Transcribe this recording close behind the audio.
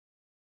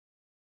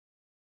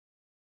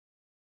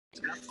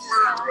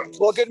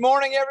Well, good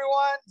morning,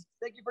 everyone.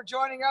 Thank you for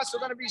joining us. We're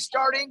going to be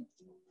starting.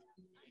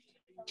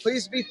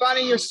 Please be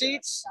finding your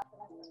seats.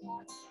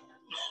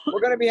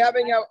 We're going to be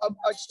having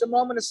just a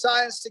moment of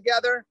silence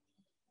together.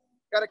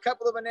 Got a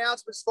couple of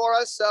announcements for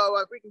us, so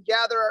if we can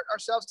gather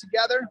ourselves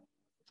together.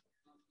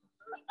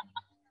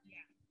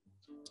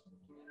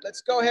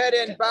 Let's go ahead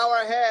and bow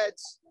our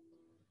heads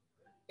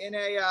in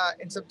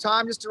some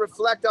time just to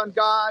reflect on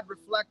God,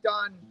 reflect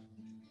on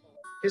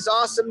His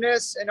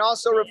awesomeness, and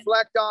also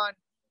reflect on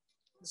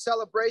the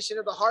celebration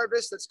of the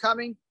harvest that's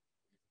coming.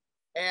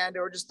 And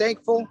we're just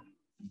thankful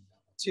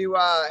to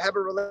have a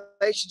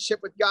relationship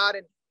with God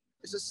and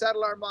just to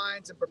settle our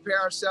minds and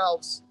prepare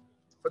ourselves.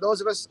 For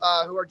those of us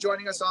who are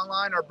joining us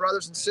online, our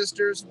brothers and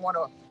sisters, we want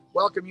to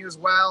welcome you as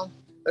well.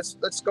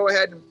 Let's go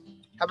ahead and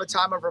have a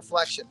time of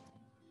reflection.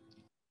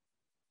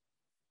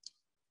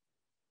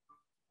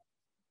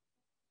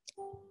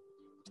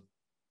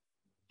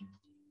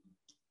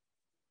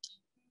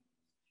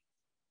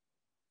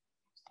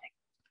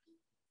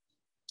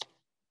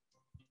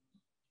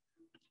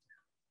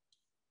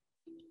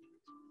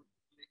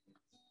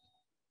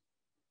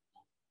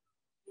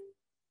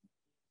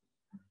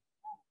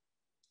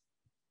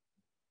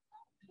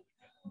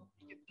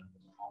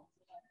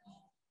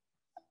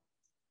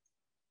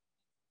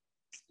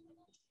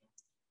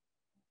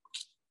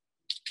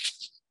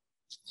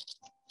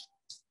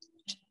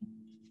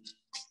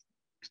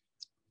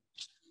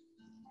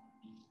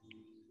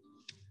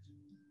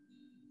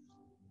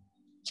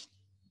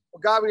 Well,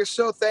 God, we are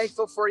so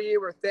thankful for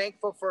you. We're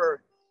thankful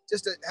for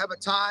just to have a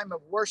time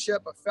of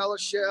worship, of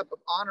fellowship, of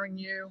honoring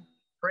you,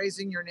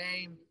 praising your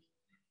name.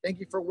 Thank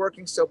you for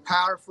working so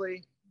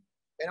powerfully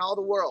in all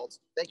the world.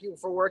 Thank you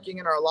for working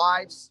in our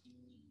lives,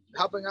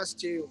 helping us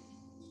to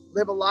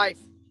live a life,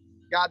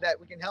 God, that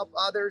we can help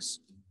others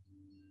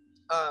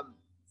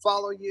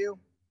follow you,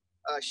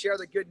 share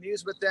the good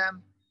news with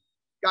them.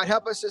 God,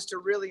 help us just to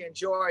really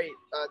enjoy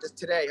this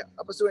today.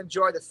 Help us to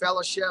enjoy the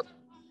fellowship.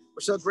 We're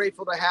so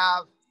grateful to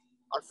have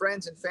our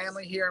friends and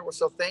family here, and we're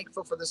so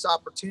thankful for this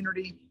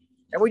opportunity.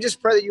 And we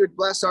just pray that you would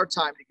bless our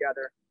time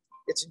together.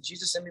 It's in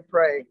Jesus' name we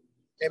pray.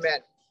 Amen.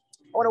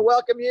 I want to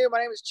welcome you. My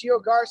name is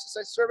Gio Garces.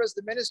 I serve as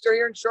the minister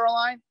here in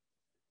Shoreline.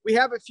 We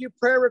have a few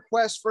prayer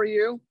requests for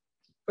you.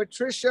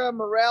 Patricia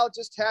Morel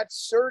just had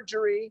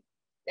surgery,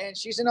 and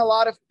she's in a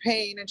lot of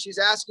pain, and she's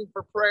asking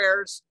for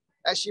prayers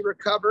as she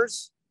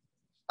recovers.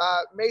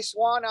 May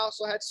Swan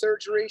also had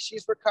surgery.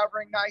 She's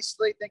recovering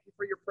nicely. Thank you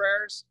for your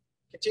prayers.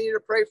 Continue to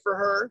pray for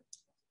her.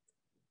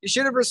 You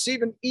should have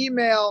received an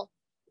email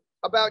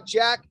about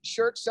Jack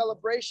Shirk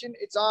celebration.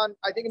 It's on,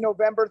 I think,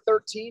 November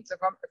 13th.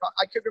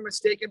 I could be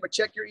mistaken, but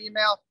check your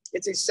email.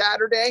 It's a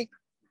Saturday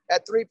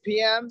at 3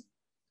 p.m.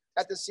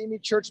 at the Simi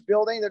Church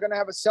building. They're going to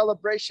have a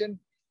celebration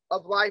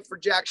of life for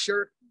Jack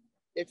Shirk.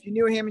 If you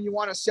knew him and you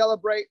want to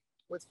celebrate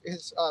with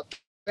his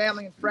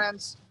family and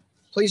friends,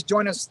 please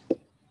join us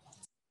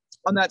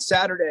on that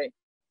Saturday.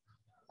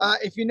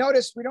 If you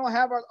notice, we don't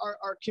have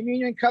our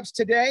communion cups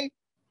today.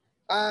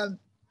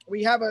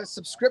 We have a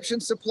subscription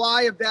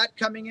supply of that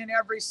coming in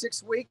every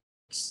 6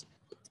 weeks,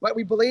 but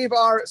we believe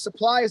our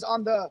supply is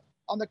on the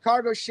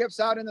cargo ships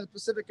out in the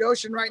Pacific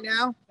Ocean right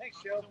now.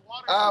 Thanks, Joe.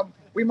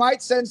 We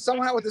might send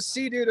someone out with a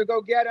Sea-Doo to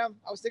go get them.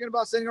 I was thinking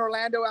about sending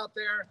Orlando out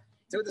there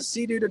with the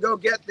Sea-Doo to go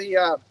get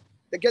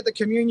the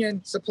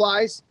communion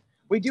supplies.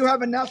 We do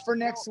have enough for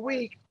next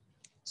week.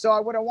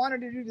 So what I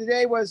wanted to do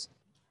today was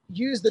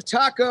use the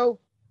taco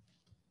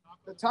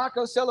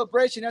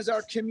celebration as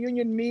our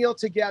communion meal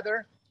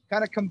together,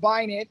 kind of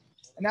combine it.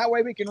 And that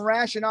way we can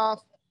ration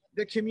off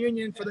the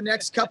communion for the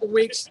next couple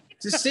weeks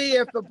to see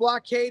if the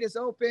blockade is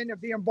open,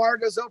 if the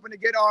embargo is open to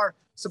get our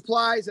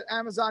supplies. At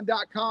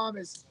Amazon.com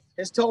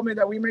has told me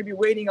that we may be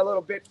waiting a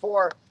little bit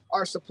for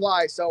our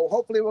supplies. So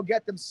hopefully we'll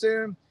get them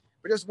soon.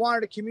 We just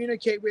wanted to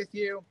communicate with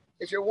you.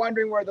 If you're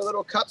wondering where the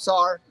little cups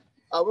are,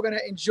 we're going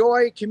to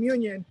enjoy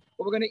communion,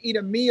 but we're going to eat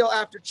a meal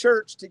after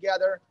church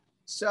together.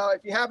 So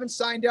if you haven't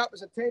signed up,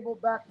 there's a table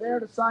back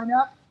there to sign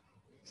up.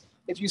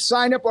 If you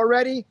signed up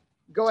already,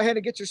 go ahead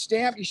and get your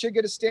stamp. You should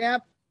get a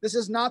stamp. This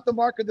is not the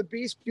mark of the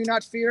beast. Do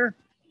not fear.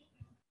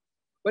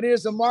 But it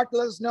is the mark that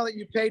lets us know that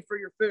you paid for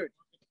your food.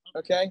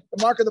 Okay?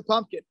 The mark of the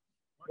pumpkin.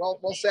 Well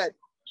said.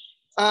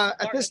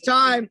 At this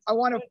time, I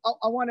want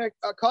to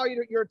call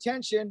your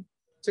attention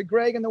to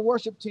Greg and the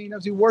worship team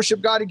as we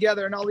worship God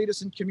together, and I'll lead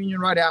us in communion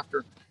right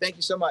after. Thank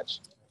you so much.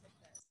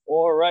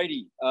 All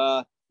righty.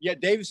 Yeah,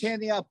 Dave's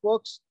handing out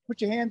books.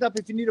 Put your hand up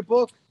if you need a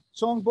book,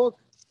 song book.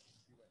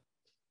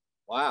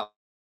 Wow.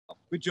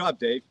 Good job,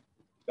 Dave.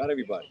 Got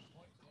everybody.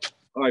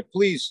 All right,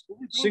 please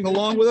sing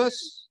along with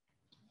us.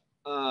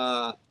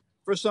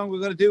 First song we're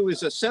going to do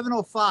is a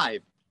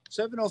 705.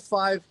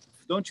 705,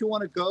 Don't You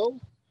Want to Go?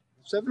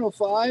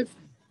 705.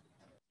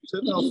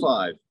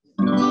 705.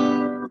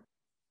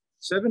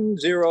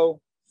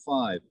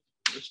 705.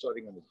 We're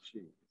starting on the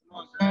G.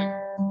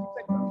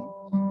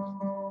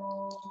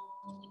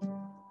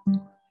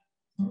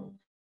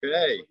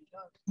 Okay.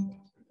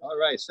 All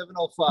right,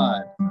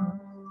 705.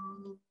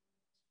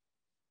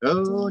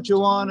 Don't you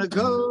want to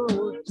go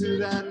to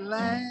that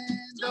land?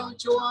 Don't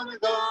Don't you wanna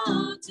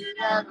go to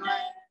that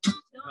land?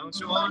 Don't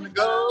you wanna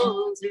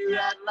go to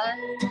that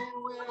land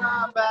where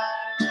I'm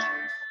bound?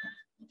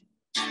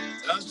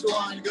 Don't you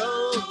wanna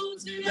go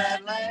to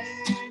that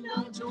land?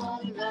 Don't you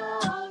wanna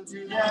go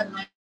to that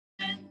land?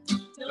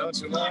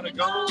 Don't you wanna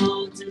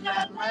go to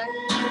that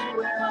land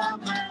where I'm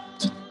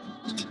bound?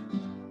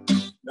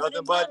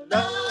 Nothing but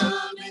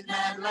love in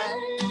that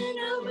land.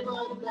 Nothing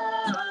but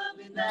love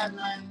in that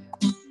land.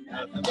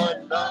 Nothing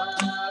but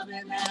love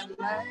in that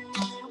land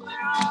where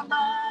I'm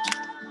bound.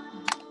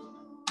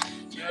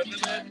 Nothing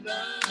but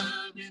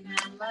love in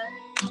that land.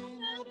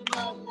 Nothing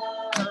but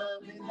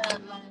love in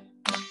that land.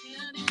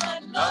 Nothing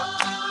but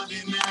love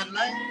in that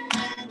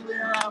land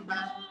where I'm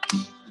bound.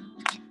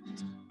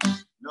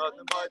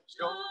 Nothing but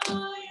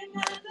joy in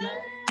that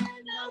land.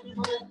 Nothing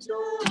but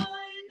joy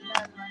in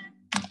that land.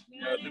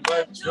 Nothing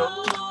but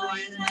joy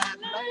in that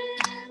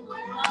land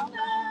where I'm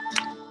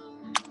bound.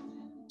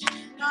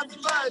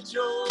 Nothing but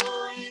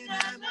joy in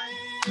that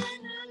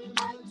land. Nothing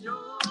but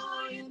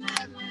joy in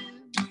that land.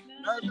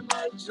 Nothing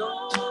but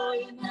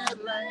joy in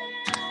that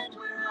land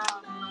where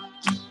I'm bound.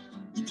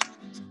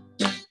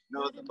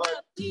 Nothing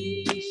but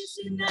peace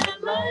in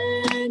that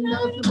land.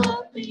 Nothing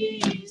but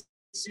peace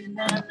in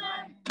that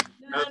land.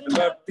 Nothing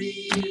but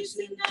peace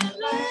in that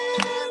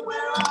land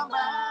where I'm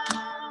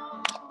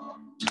bound.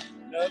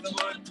 Nothing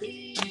but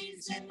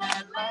peace in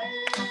that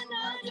land.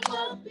 Nothing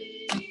but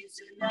peace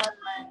in that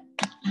land.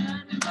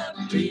 Nothing but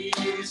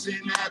peace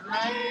in that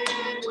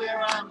land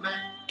where I'm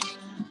bound.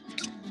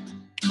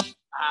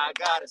 I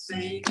got a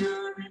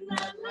Savior in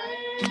that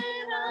land.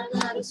 I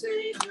got a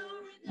Savior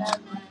in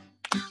that land.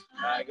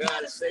 I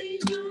got a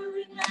Savior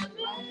in that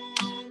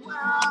land where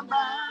I'm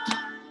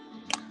bound.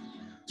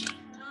 I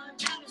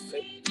got a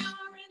Savior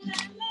in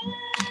that land.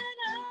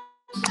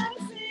 I got a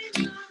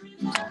Savior in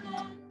that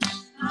land.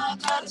 I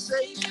got a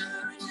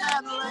Savior in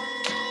that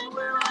land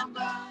where I'm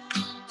bound.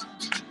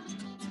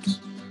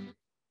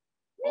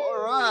 All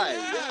right,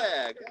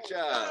 yeah, good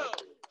job.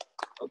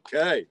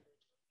 Okay,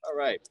 all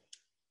right.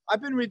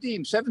 I've been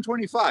redeemed,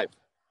 725.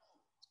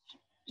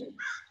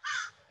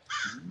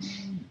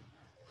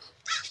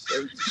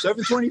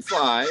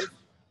 725.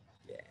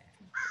 Yeah.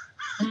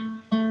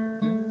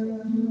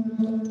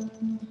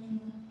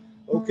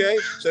 Okay,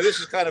 so this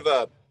is kind of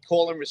a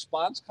call and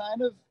response,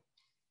 kind of.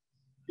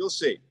 You'll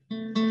see.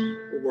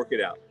 We'll work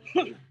it out.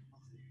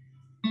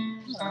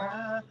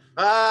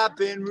 I've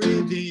been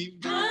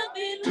redeemed. I've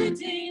been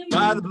redeemed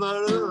By the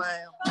blood of the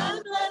Lamb. by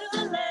the blood of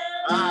the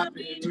Lamb. I've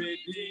been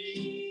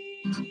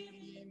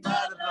redeemed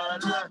by the blood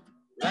of the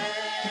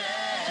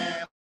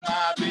Lamb.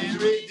 I've been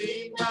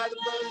redeemed by the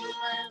blood of the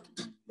Lamb.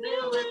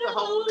 Filled with the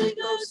Holy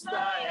Ghost I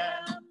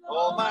am.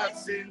 All my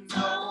sins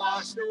are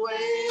washed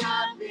away.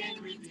 I've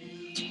been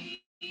redeemed.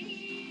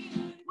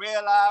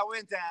 Well, I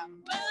went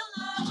down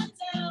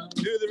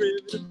to the river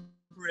to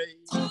pray.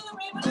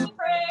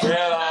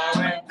 Well, I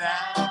went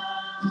down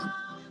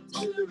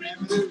to the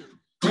river to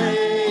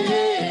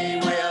pray.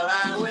 Well,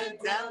 I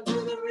went down to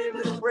the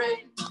river to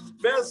pray.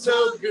 Felt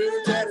so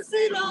good that I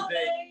stayed all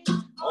day.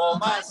 All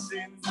my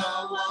sins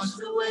are washed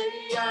away.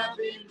 I've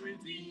been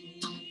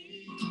redeemed.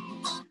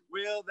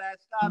 Well,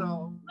 that's not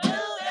all.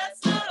 Well,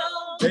 that's not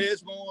all.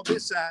 There's more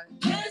beside.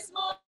 There's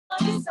more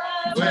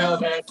beside. Well,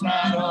 that's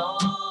not all.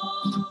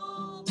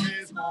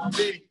 There's more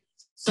beside.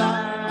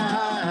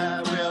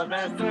 Well,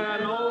 that's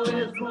not all.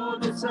 There's more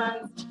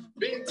beside.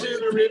 Been to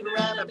the river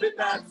and I've been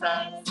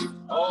baptized.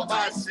 All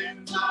my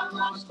sins are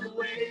washed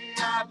away.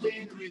 I've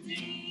been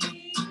redeemed.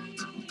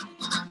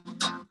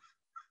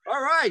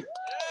 All right.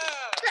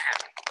 Yeah.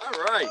 All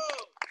right.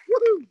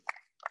 Woohoo.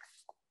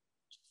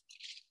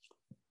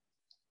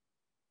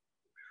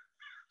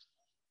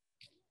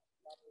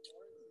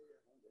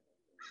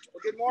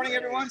 Well, good morning,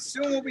 everyone.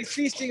 Soon we'll be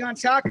feasting on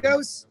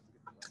tacos.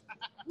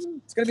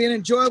 It's going to be an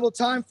enjoyable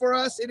time for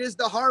us. It is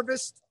the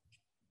Harvest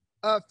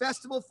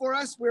Festival for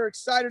us. We're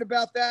excited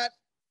about that.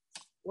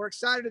 We're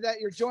excited that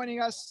you're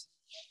joining us.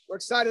 We're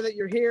excited that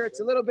you're here.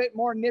 It's a little bit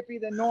more nippy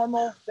than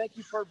normal. Thank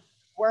you for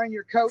wearing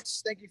your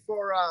coats. Thank you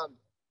for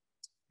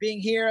being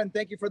here. And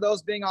thank you for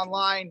those being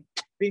online,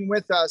 being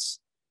with us.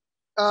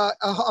 A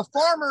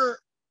farmer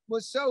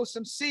would sow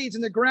some seeds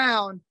in the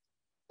ground.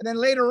 And then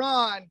later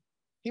on,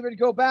 he would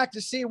go back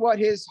to see what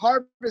his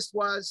harvest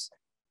was,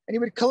 and he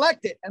would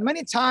collect it. And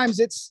many times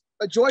it's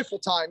a joyful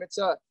time. It's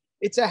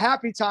a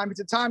happy time.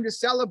 It's a time to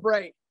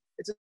celebrate.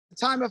 It's a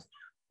time of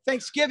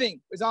Thanksgiving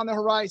is on the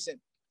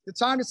horizon. The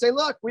time to say,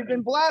 look, we've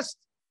been blessed.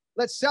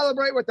 Let's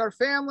celebrate with our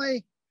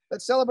family.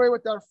 Let's celebrate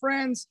with our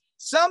friends.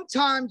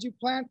 Sometimes you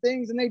plant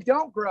things and they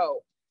don't grow.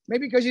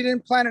 Maybe because you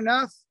didn't plant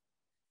enough.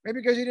 Maybe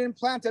because you didn't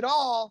plant at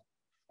all.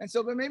 And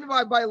so, but maybe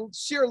by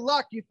sheer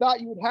luck, you thought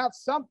you would have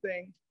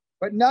something,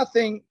 but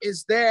nothing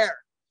is there.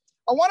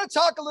 I want to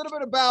talk a little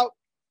bit about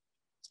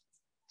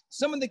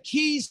some of the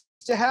keys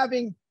to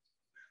having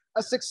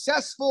a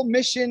successful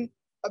mission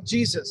of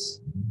Jesus.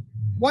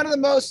 One of the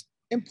most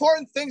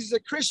important things as a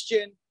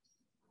Christian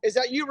is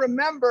that you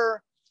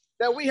remember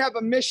that we have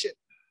a mission,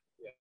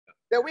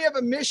 that we have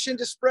a mission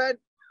to spread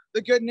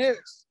the good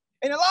news.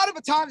 And a lot of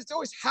the times it's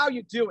always how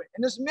you do it.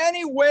 And there's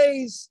many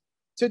ways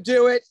to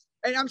do it.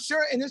 And I'm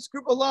sure in this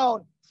group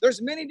alone,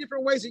 there's many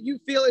different ways that you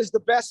feel is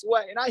the best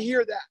way. And I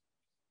hear that.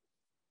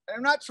 And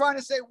I'm not trying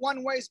to say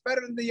one way is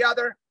better than the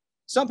other.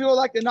 Some people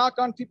like to knock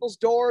on people's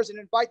doors and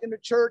invite them to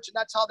church, and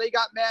that's how they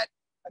got met.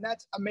 And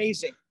that's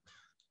amazing.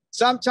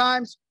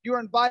 Sometimes you were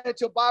invited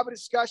to a Bible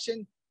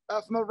discussion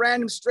from a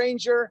random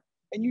stranger,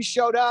 and you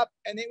showed up,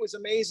 and it was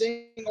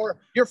amazing. Or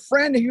your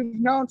friend who you've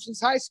known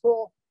since high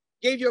school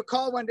gave you a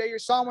call one day. You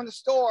saw them in the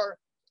store,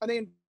 and they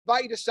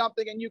invite you to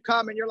something, and you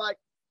come, and you're like,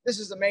 this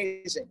is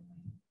amazing.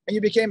 And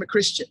you became a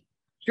Christian.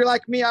 If you're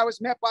like me, I was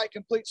met by a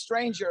complete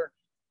stranger.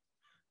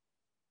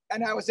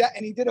 And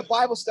he did a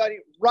Bible study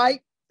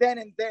right then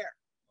and there.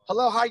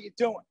 Hello, how you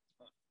doing?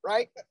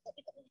 Right?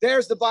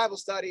 There's the Bible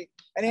study.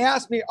 And he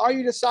asked me, are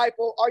you a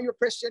disciple? Are you a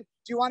Christian?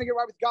 Do you want to get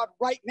right with God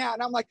right now?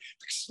 And I'm like,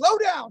 slow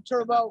down,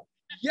 Turbo.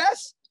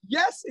 Yes,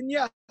 yes, and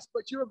yes.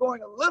 But you were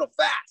going a little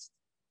fast.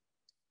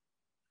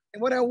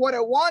 And what I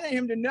wanted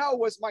him to know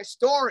was my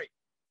story.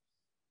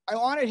 I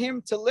wanted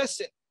him to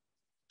listen.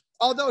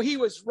 Although he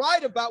was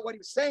right about what he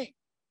was saying,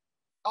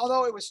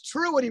 although it was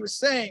true what he was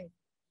saying,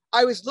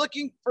 I was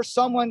looking for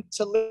someone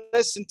to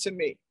listen to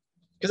me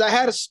because I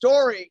had a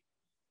story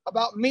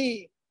about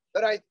me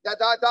that I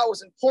thought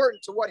was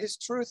important to what his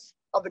truth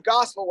of the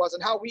gospel was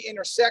and how we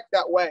intersect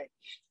that way.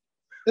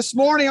 This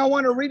morning, I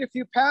want to read a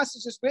few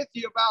passages with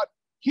you about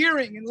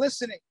hearing and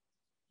listening.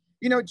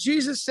 You know,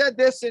 Jesus said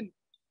this in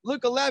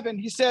Luke 11.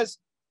 He says,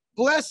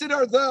 blessed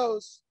are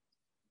those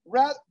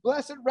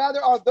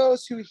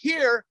who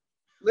hear,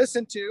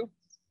 listen to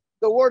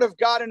the word of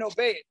God and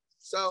obey it.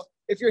 So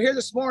if you're here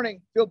this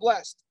morning, feel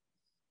blessed.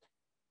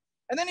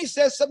 And then he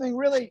says something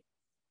really,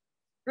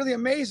 really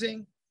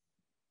amazing.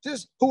 He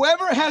says,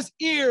 whoever has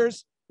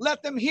ears,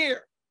 let them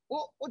hear.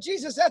 Well,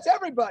 Jesus, that's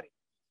everybody.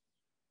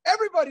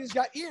 Everybody's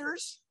got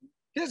ears.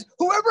 He says,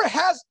 whoever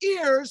has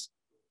ears,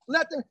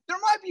 let them. There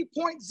might be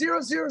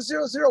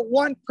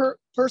 0.00001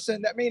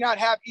 person that may not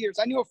have ears.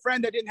 I knew a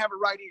friend that didn't have a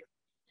right ear.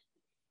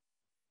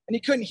 And he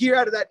couldn't hear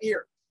out of that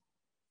ear.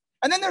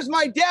 And then there's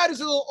my dad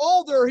who's a little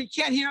older. He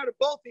can't hear out of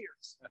both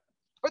ears.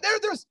 But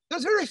there's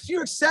very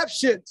few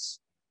exceptions.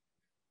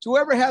 To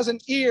whoever has an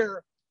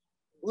ear,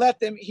 let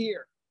them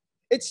hear.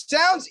 It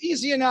sounds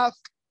easy enough.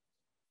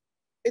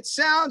 It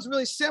sounds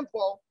really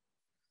simple.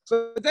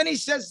 But then he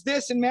says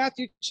this in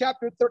Matthew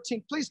chapter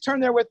 13. Please turn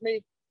there with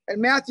me. In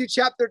Matthew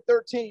chapter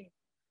 13,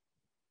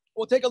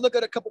 we'll take a look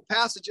at a couple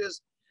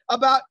passages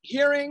about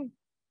hearing,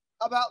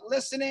 about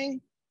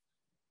listening,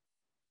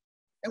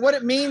 and what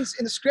it means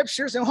in the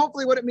scriptures, and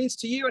hopefully what it means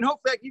to you. And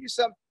hopefully I give you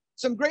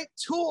some great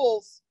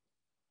tools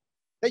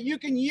that you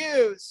can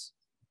use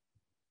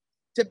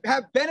to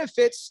have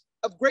benefits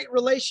of great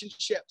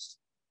relationships.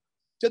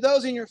 To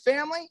those in your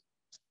family,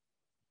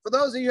 for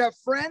those of you who have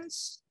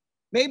friends,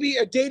 maybe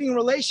a dating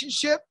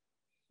relationship,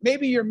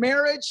 maybe your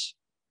marriage,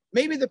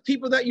 maybe the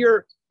people that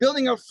you're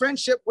building a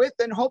friendship with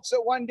in hopes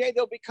that one day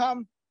they'll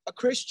become a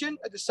Christian,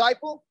 a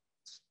disciple.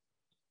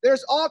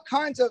 There's all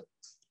kinds of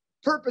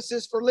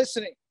purposes for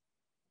listening.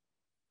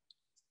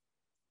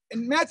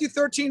 In Matthew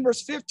 13,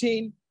 verse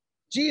 15,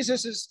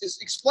 Jesus is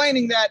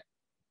explaining that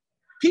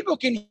people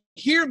can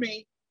hear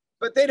me,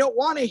 but they don't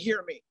want to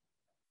hear me.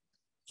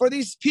 For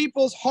these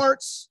people's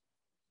hearts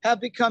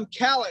have become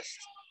calloused.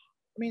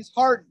 It means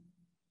hardened.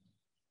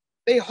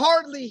 They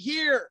hardly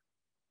hear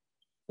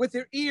with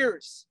their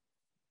ears,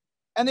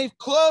 and they've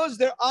closed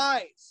their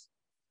eyes.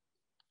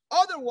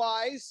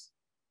 Otherwise,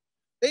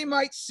 they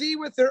might see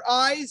with their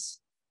eyes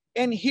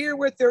and hear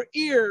with their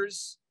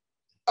ears,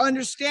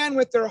 understand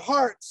with their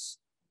hearts,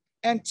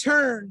 and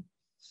turn,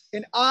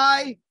 and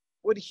I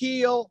would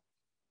heal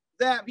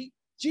them.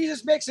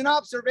 Jesus makes an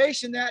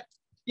observation that,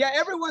 yeah,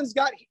 everyone's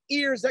got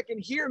ears that can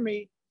hear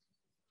me,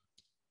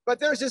 but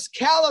there's this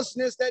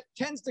callousness that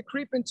tends to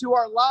creep into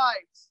our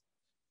lives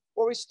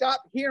where we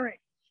stop hearing.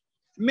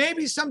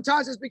 Maybe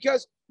sometimes it's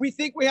because we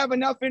think we have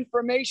enough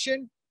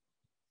information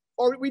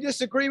or we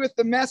disagree with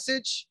the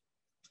message,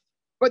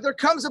 but there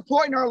comes a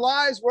point in our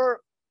lives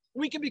where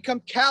we can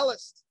become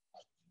calloused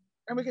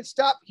and we can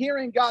stop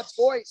hearing God's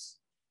voice.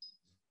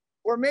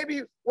 Or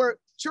maybe where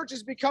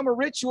churches become a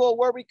ritual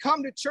where we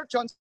come to church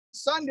on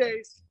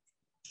Sundays,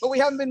 but we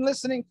haven't been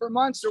listening for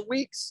months or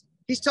weeks.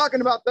 He's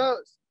talking about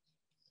those.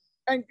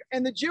 And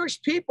the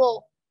Jewish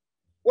people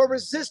were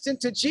resistant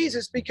to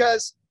Jesus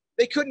because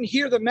they couldn't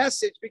hear the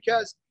message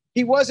because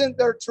he wasn't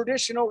their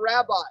traditional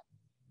rabbi.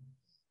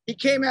 He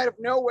came out of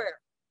nowhere.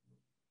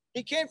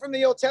 He came from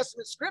the Old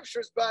Testament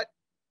scriptures, but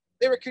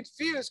they were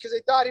confused because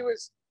they thought he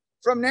was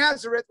from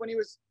Nazareth when he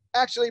was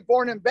actually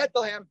born in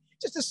Bethlehem.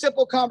 Just a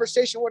simple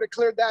conversation would have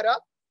cleared that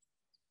up.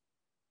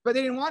 But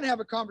they didn't want to have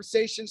a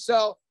conversation.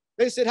 So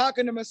they said, how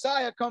can the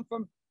Messiah come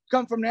from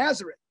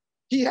Nazareth?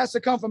 He has to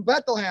come from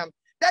Bethlehem.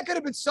 That could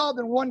have been solved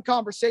in one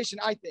conversation,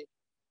 I think.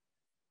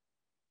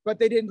 But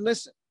they didn't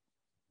listen.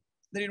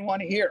 They didn't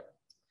want to hear.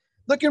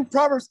 Look in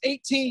Proverbs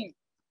 18.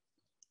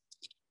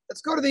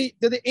 Let's go to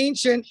the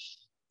ancient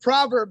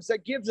Proverbs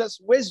that gives us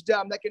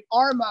wisdom, that can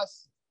arm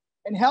us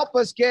and help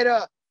us get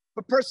a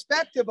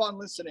perspective on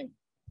listening.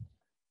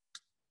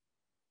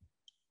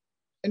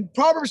 In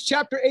Proverbs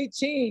chapter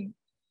 18,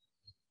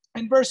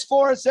 In verse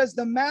 4, it says,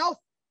 the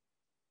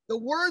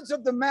words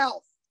of the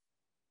mouth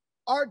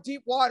are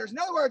deep waters. In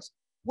other words,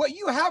 what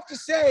you have to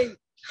say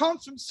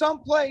comes from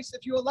someplace.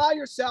 If you allow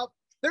yourself,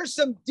 there's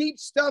some deep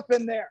stuff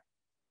in there.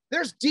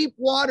 There's deep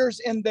waters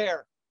in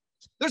there.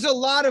 There's a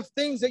lot of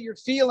things that you're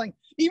feeling.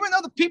 Even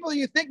though the people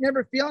you think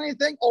never feel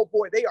anything, oh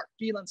boy, they are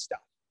feeling stuff.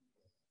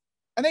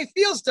 And they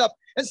feel stuff.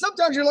 And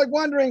sometimes you're like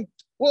wondering,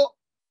 well,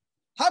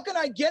 how can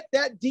I get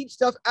that deep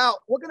stuff out?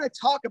 What can I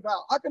talk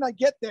about? How can I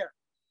get there?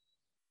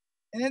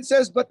 And it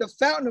says, but the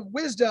fountain of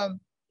wisdom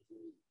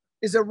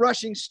is a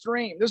rushing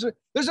stream. There's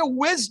a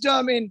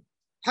wisdom in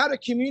how to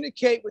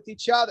communicate with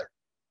each other.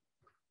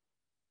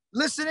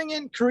 Listening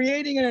and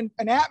creating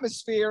an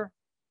atmosphere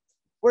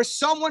where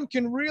someone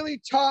can really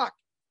talk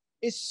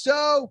is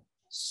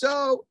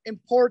so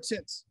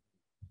important,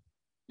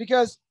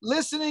 because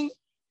listening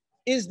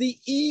is the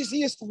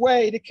easiest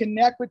way to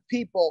connect with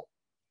people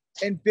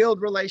and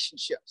build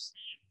relationships.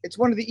 It's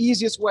one of the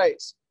easiest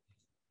ways.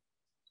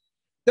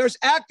 There's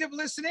active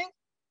listening,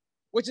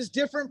 which is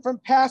different from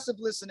passive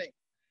listening.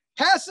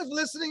 Passive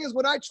listening is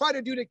what I tried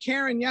to do to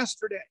Karen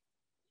yesterday.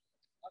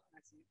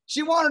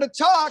 She wanted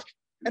to talk,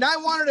 and I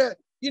wanted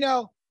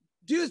to,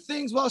 do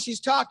things while she's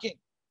talking.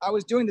 I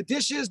was doing the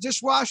dishes,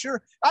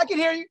 dishwasher. I can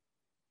hear you.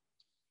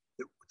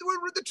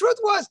 The truth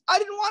was, I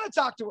didn't want to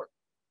talk to her.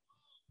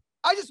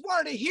 I just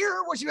wanted to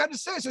hear what she had to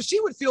say so she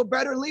would feel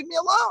better and leave me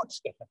alone.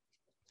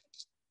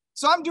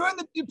 So I'm doing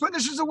you put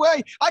dishes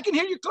away. I can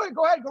hear you clearly.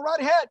 Go ahead, go right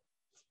ahead.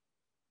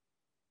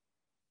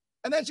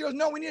 And then she goes,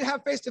 no, we need to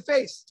have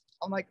face-to-face.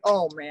 I'm like,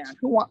 oh man,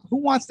 who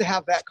wants to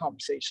have that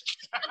conversation?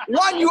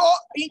 One,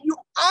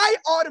 I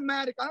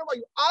automatically,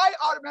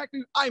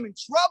 I'm in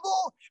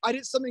trouble. I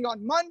did something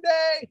on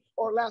Monday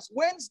or last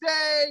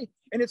Wednesday,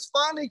 and it's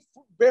finally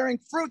bearing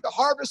fruit. The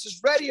harvest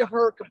is ready.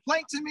 Her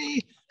complaint to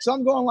me. So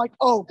I'm going like,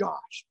 oh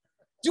gosh,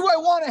 do I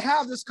want to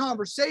have this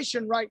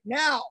conversation right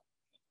now?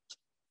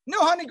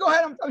 No, honey, go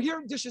ahead. I'm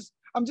here dishes.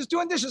 I'm just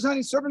doing dishes,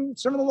 honey, serving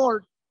the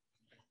Lord.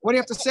 What do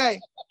you have to say?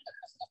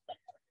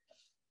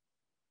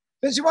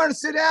 Then she wanted to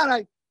sit down.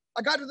 I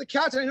got to the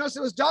couch and I noticed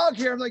there was dog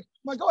here. I'm like,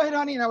 go ahead,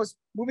 honey. And I was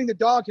moving the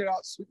dog here. I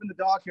was sweeping the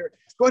dog here.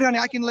 Go ahead, honey.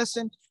 I can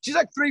listen. She's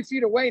like 3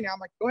 feet away now. I'm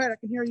like, go ahead. I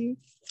can hear you.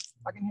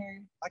 I can hear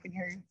you. I can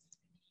hear you.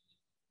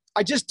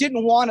 I just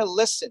didn't want to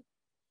listen,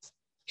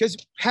 because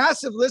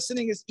passive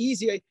listening is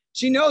easy.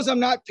 She knows I'm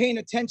not paying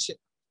attention.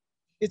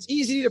 It's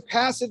easy to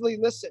passively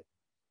listen.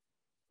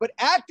 But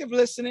active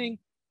listening,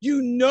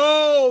 they're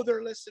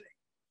listening.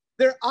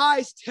 Their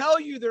eyes tell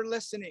you they're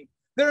listening.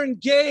 They're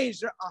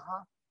engaged. They're,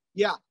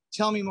 yeah,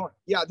 tell me more.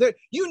 Yeah,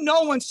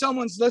 when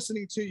someone's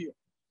listening to you.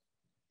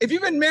 If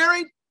you've been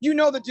married, you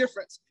know the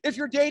difference. If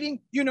you're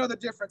dating, you know the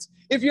difference.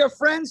 If you have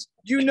friends,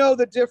 you know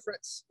the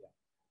difference.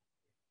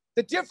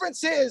 The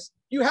difference is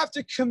you have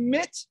to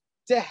commit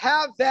to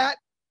have that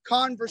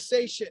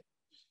conversation.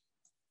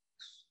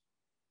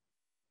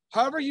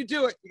 However you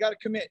do it, you got to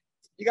commit.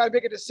 You got to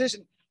make a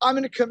decision. I'm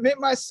going to commit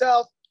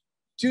myself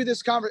to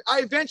this conversation.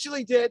 I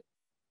eventually did.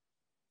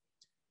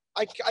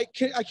 I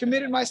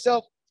committed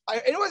myself.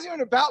 It wasn't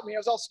even about me. I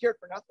was all scared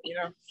for nothing,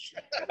 I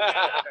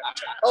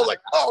was like,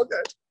 oh,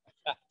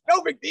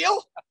 no big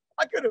deal.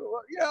 I could have,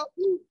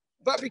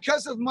 But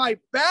because of my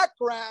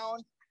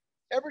background,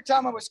 every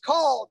time I was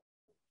called,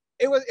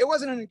 it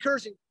wasn't an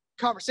encouraging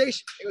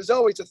conversation. It was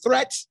always a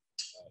threat,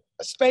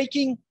 a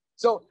spanking.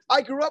 So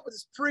I grew up with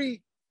this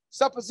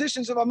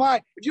presuppositions of my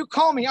mind. If you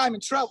call me, I'm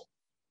in trouble.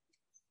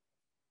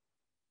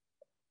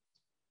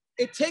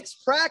 It takes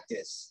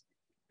practice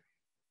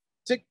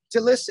to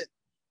listen.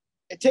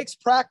 It takes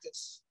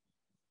practice.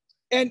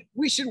 And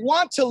we should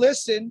want to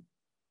listen,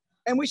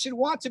 and we should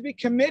want to be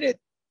committed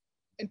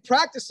in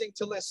practicing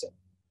to listen,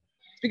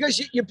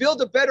 because you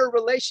build a better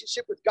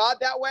relationship with God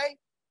that way,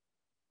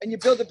 and you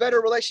build a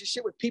better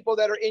relationship with people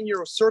that are in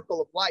your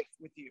circle of life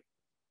with you.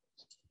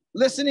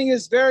 Listening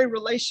is very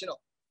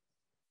relational.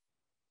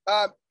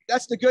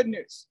 That's the good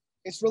news.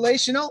 It's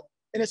relational,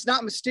 and it's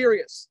not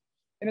mysterious,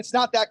 and it's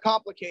not that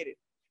complicated.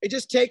 It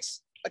just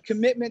takes a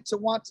commitment to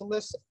want to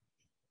listen.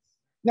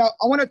 Now,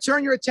 I want to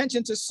turn your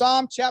attention to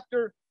Psalm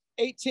chapter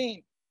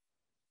 18.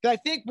 I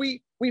think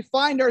we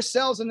find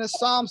ourselves in this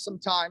psalm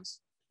sometimes,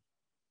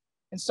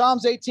 in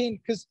Psalms 18,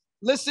 because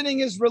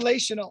listening is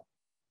relational.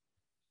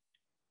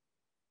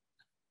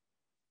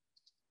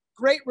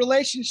 Great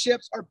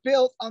relationships are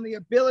built on the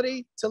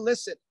ability to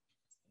listen.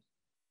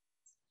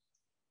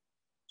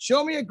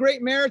 Show me a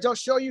great marriage, I'll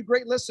show you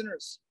great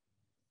listeners.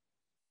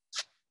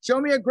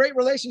 Show me a great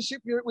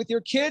relationship with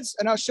your kids,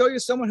 and I'll show you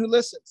someone who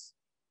listens.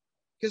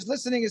 Because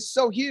listening is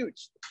so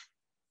huge.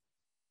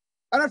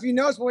 I don't know if you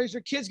notice, but as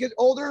your kids get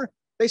older,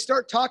 they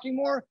start talking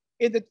more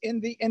in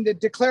the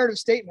declarative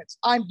statements.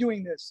 I'm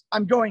doing this.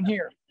 I'm going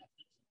here.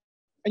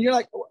 And you're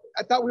like, oh,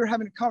 I thought we were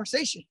having a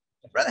conversation,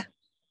 brother.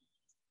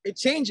 It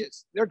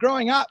changes. They're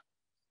growing up.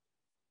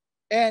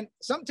 And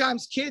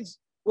sometimes kids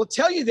will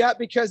tell you that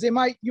because you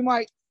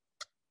might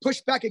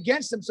push back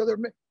against them. So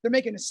they're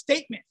making a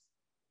statement.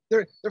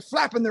 They're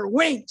flapping their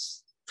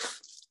wings.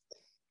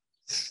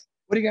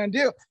 What are you going to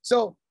do?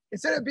 So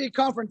instead of being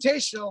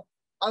confrontational,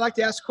 I like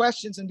to ask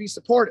questions and be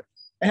supportive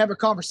and have a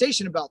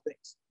conversation about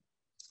things.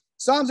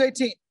 Psalms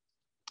 18.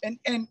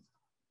 And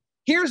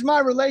here's my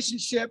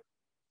relationship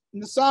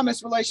and the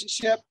psalmist's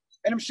relationship,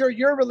 and I'm sure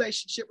your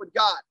relationship with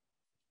God.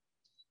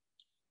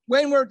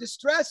 When we're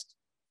distressed,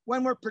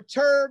 when we're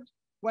perturbed,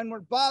 when we're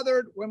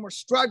bothered, when we're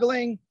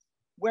struggling,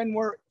 when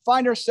we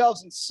find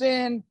ourselves in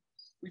sin,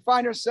 we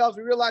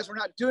realize we're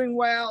not doing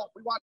well,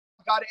 we want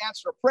God to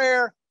answer a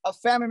prayer, a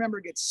family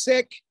member gets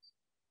sick.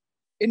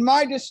 In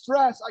my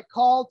distress, I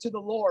called to the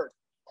Lord.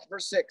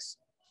 Verse 6.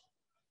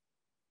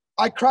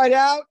 I cried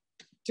out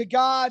to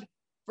God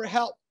for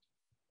help.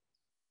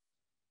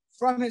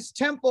 From his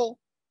temple,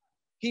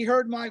 he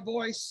heard my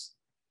voice,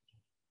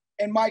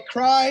 and my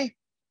cry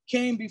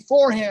came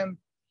before him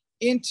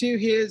into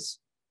his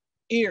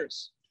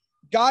ears.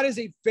 God is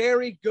a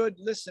very good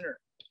listener.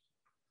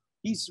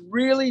 He's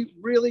really,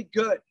 really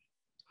good.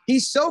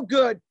 He's so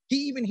good, he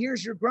even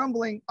hears your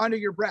grumbling under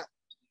your breath.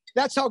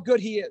 That's how good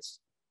he is.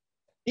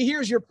 He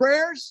hears your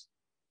prayers.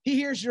 He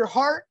hears your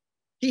heart.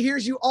 He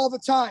hears you all the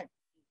time.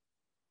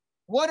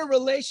 What a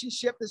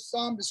relationship this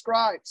psalm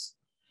describes.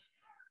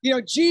 You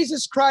know,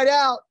 Jesus cried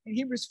out in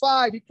Hebrews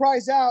 5. He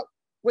cries out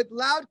with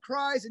loud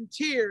cries and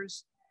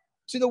tears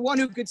to the one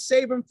who could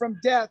save him from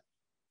death.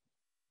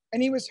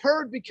 And he was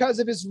heard because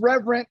of his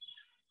reverent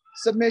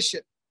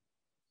submission.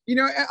 You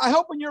know, I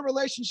hope in your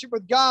relationship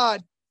with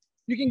God,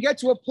 you can get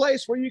to a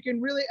place where you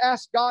can really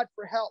ask God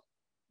for help.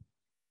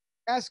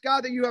 Ask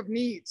God that you have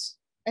needs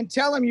and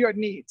tell him you have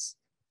needs.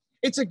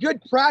 It's a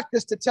good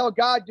practice to tell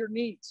God your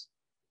needs.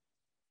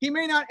 He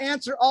may not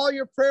answer all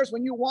your prayers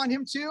when you want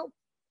him to,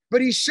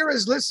 but he sure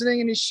is listening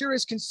and he sure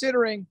is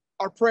considering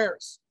our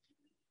prayers.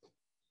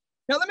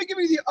 Now, let me give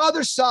you the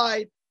other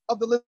side of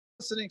the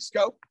listening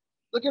scope.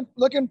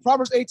 Look in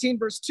Proverbs 18,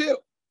 verse 2.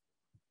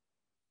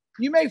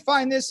 You may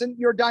find this in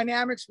your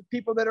dynamics with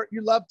people that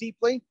you love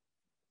deeply.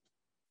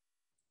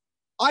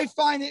 I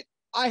find it,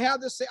 I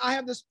have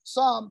this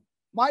psalm.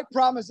 My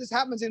problem is this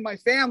happens in my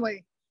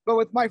family, but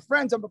with my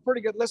friends, I'm a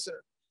pretty good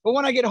listener. But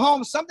when I get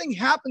home, something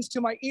happens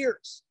to my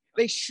ears.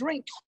 They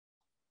shrink.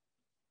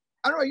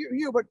 I don't know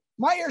you, but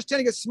my ears tend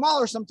to get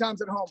smaller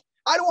sometimes at home.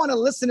 I don't want to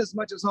listen as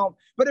much as home.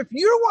 But if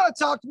you want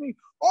to talk to me,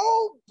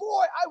 oh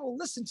boy, I will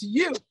listen to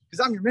you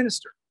because I'm your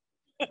minister.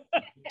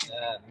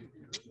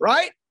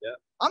 Right? Yeah.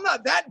 I'm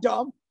not that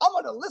dumb. I'm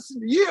going to listen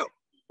to you.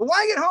 But when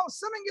I get home,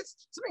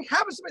 something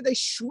happens to me. They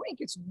shrink.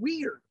 It's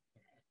weird.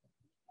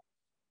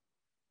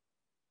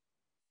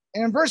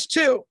 And in verse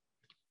 2,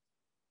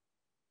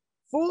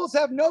 fools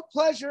have no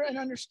pleasure in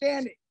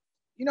understanding.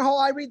 You know how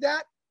I read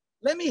that?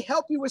 Let me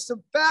help you with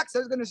some facts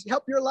that's going to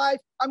help your life.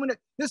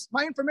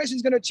 My information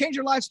is going to change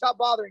your life. Stop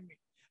bothering me.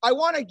 I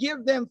want to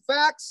give them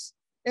facts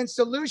and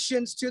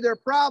solutions to their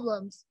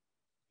problems.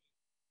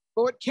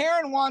 But what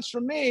Karen wants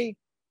from me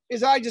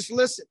is I just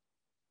listen.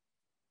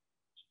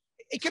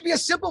 It could be a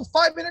simple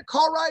 5-minute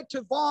car ride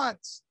to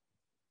Vaughn's.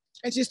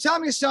 And she's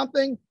telling me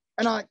something,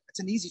 and it's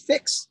an easy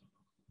fix.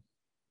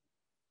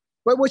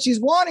 But what she's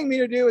wanting me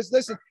to do is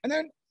listen. And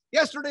then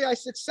yesterday I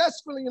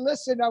successfully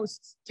listened. I was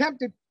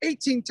tempted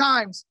 18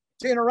 times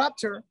to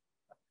interrupt her.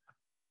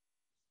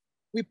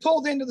 We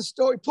pulled into the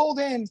store,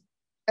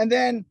 and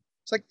then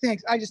it's like,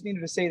 thanks, I just needed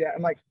to say that.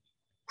 I'm like,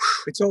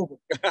 it's over.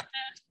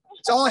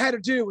 It's all I had to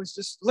do was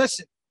just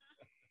listen.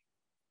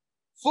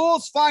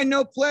 Fools find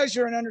no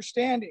pleasure in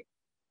understanding,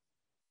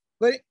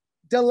 but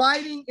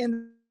delighting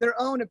in their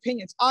own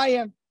opinions. I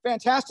am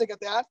fantastic at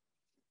that.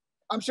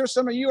 I'm sure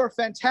some of you are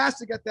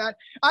fantastic at that.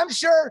 I'm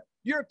sure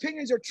your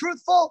opinions are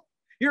truthful,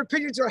 your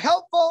opinions are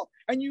helpful,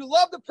 and you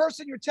love the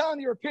person you're telling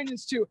your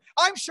opinions to.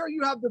 I'm sure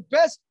you have the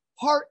best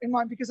heart in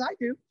mind, because I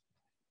do.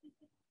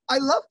 I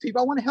love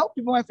people. I want to help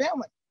people in my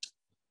family.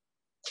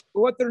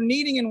 But what they're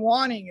needing and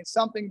wanting is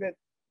something that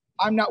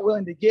I'm not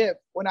willing to give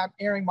when I'm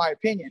airing my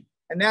opinion,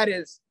 and that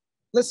is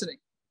listening.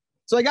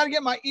 So I got to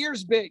get my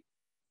ears big,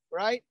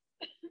 right?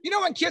 You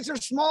know, when kids are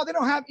small, they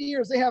don't have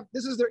ears.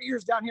 This is their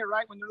ears down here,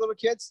 right? When they're little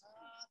kids.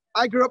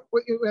 I grew up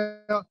with,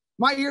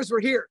 my ears were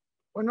here.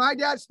 When my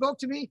dad spoke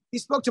to me, he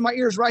spoke to my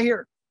ears right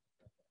here.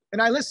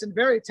 And I listened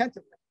very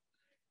attentively.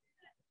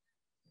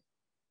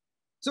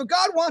 So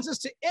God wants us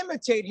to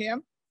imitate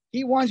him.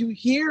 He wants who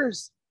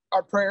hears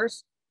our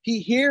prayers.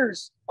 He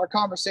hears our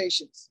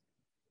conversations.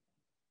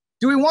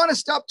 Do we want to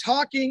stop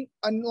talking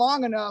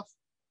long enough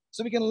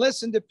so we can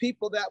listen to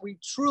people that we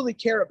truly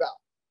care about?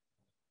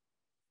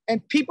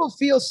 And people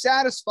feel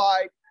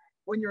satisfied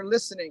when you're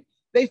listening.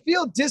 They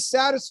feel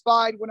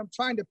dissatisfied when I'm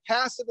trying to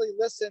passively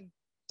listen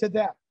to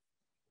them.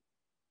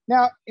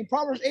 Now, in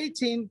Proverbs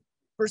 18,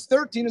 verse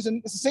 13, it's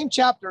the same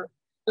chapter.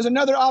 There's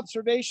another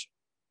observation.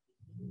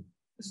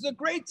 This is a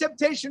great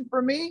temptation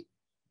for me.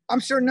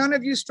 I'm sure none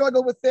of you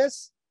struggle with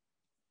this.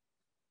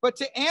 But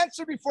to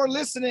answer before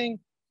listening,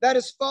 that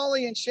is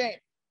folly and shame.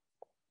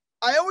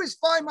 I always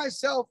find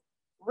myself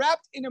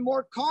wrapped in a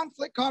more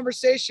conflict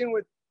conversation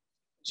with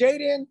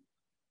Jaden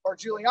or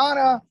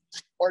Juliana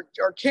or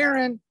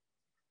Karen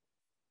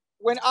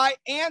when I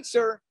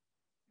answer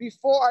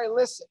before I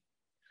listen.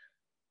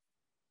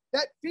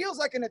 That feels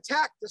like an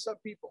attack to some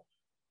people.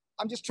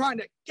 I'm just trying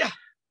to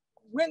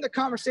win the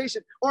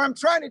conversation, or I'm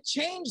trying to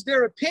change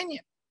their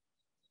opinion.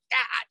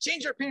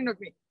 Change their opinion of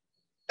me.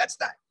 That's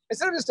not,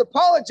 instead of just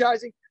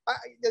apologizing,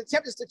 the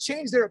attempt is to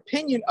change their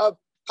opinion of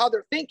how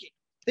they're thinking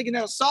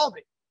that'll solve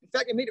it. In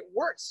fact, it made it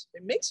worse.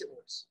 It makes it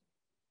worse.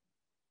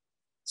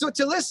 So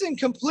to listen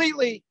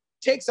completely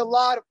takes a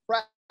lot of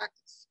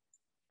practice.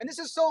 And this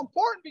is so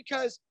important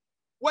because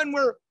when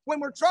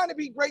we're trying to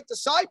be great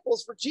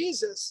disciples for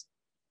Jesus,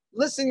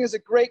 listening is a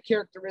great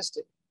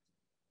characteristic.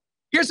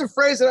 Here's a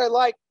phrase that I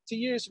like to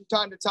use from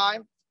time to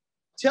time.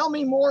 Tell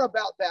me more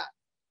about that.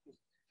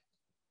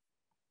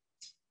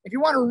 If you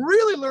want to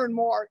really learn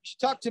more, you should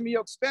talk to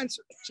Mioke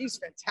Spencer. She's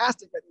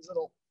fantastic at these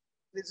little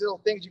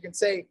things you can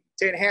say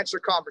to enhance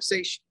your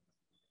conversation.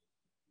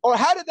 Or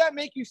how did that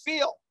make you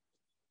feel?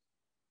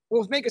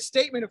 We'll make a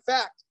statement of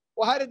fact.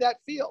 Well, how did that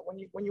feel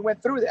when you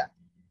went through that?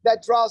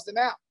 That draws them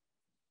out.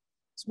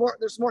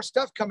 There's more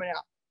stuff coming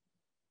out.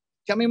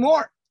 Tell me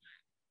more.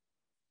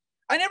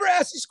 I never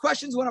ask these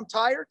questions when I'm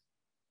tired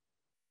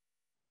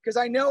because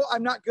I know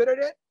I'm not good at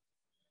it.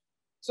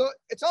 So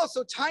it's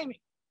also timing.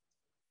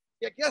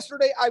 Like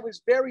yesterday, I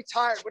was very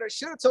tired. What I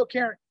should have told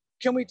Karen,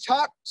 can we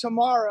talk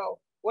tomorrow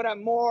when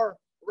I'm more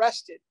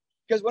rested?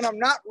 Because when I'm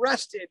not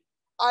rested,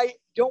 I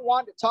don't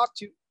want to talk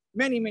to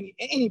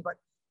anybody.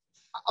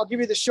 I'll give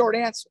you the short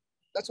answer.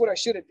 That's what I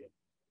should have did.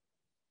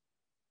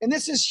 And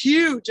this is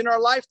huge in our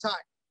lifetime.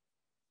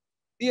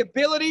 The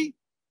ability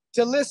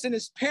to listen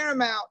is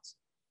paramount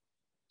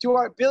to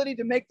our ability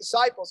to make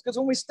disciples. Because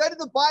when we study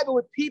the Bible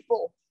with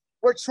people,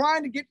 we're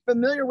trying to get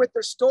familiar with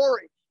their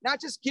story,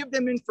 not just give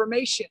them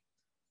information,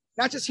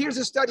 not just here's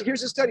a study,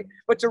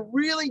 but to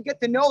really get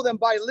to know them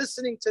by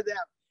listening to them,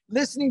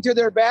 listening to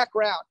their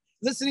background,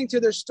 listening to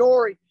their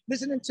story,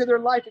 listening to their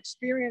life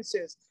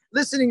experiences.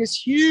 Listening is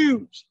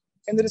huge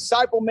in the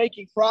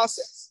disciple-making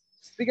process.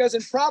 Because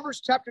in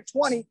Proverbs chapter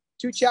 20,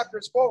 2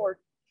 chapters forward,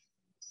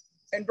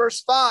 and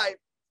verse 5,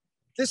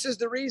 this is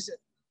the reason.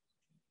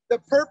 The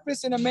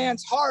purpose in a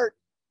man's heart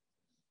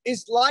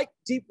is like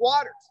deep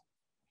waters.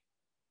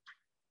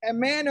 A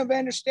man of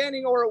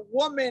understanding or a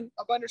woman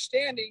of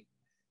understanding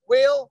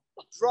will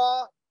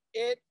draw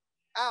it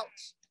out.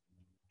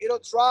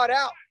 It'll draw it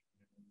out.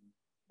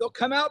 They'll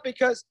come out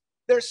because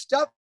there's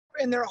stuff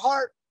in their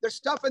heart, there's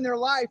stuff in their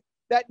life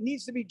that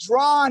needs to be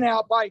drawn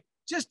out by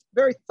just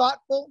very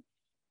thoughtful,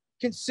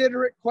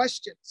 considerate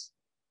questions.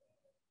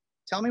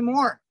 Tell me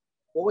more.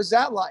 What was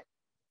that like?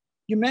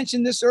 You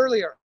mentioned this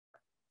earlier.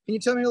 Can you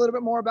tell me a little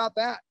bit more about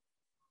that?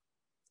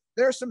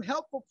 There are some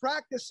helpful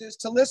practices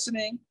to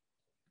listening.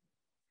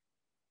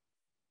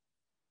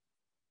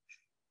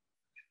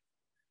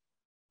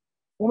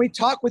 When we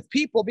talk with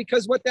people,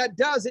 because what that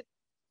does,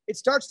 it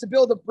starts to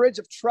build a bridge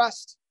of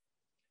trust.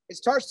 It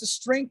starts to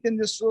strengthen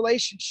this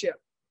relationship.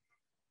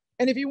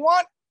 And if you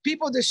want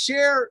people to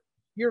share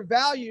your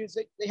values,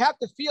 they have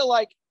to feel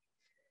like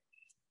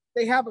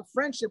they have a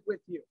friendship with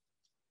you.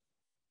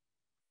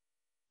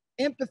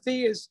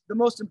 Empathy is the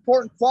most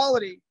important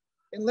quality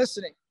in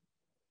listening,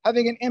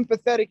 having an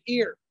empathetic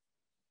ear.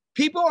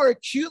 People are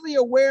acutely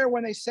aware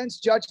when they sense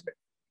judgment.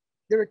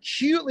 They're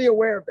acutely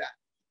aware of that.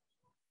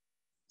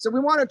 So we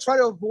want to try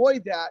to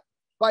avoid that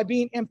by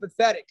being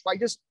empathetic, by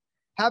just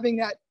having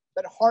that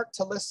heart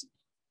to listen.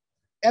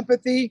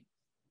 Empathy,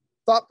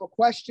 thoughtful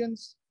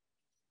questions,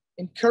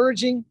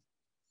 encouraging.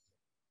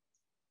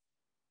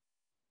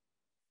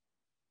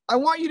 I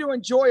want you to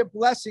enjoy a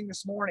blessing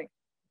this morning.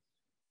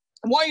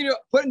 I want you to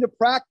put into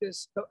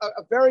practice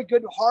a very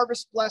good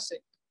harvest blessing.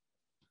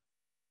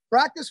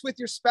 Practice with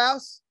your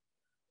spouse.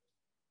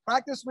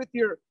 Practice with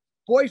your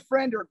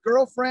boyfriend or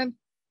girlfriend.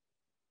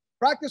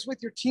 Practice with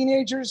your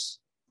teenagers.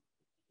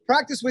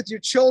 Practice with your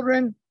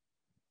children.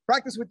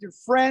 Practice with your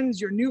friends,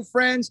 your new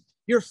friends,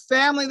 your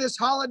family this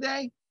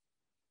holiday.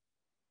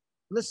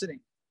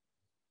 Listening.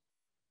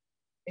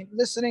 And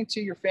listening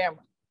to your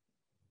family.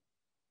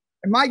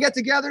 In my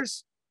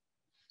get-togethers,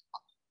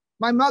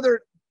 my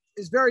mother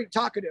is very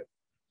talkative.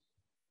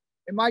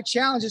 And my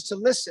challenge is to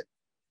listen.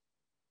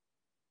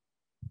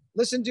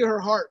 Listen to her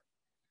heart.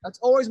 That's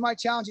always my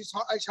challenge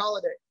each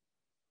holiday.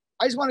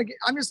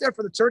 I'm just there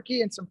for the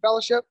turkey and some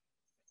fellowship,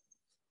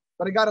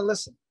 but I got to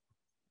listen.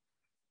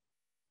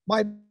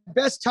 My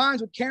best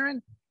times with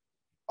Karen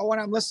are when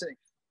I'm listening.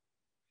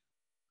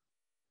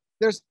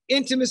 There's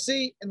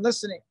intimacy in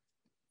listening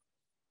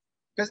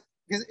because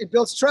it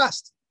builds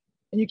trust.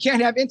 And you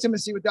can't have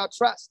intimacy without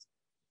trust.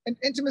 And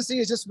intimacy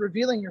is just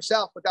revealing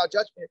yourself without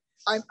judgment.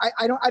 I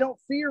don't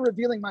fear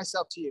revealing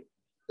myself to you.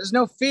 There's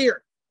no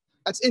fear.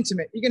 That's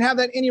intimate. You can have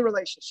that in any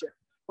relationship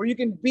where you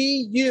can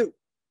be you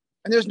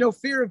and there's no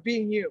fear of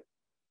being you.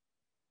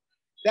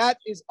 That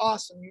is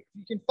awesome. You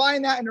can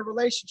find that in a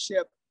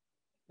relationship.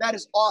 That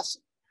is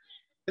awesome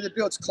because it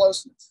builds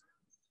closeness.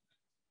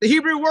 The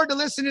Hebrew word to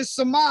listen is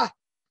samah.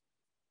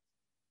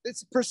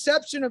 It's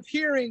perception of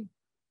hearing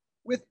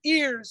with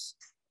ears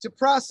to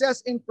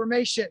process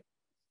information.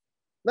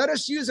 Let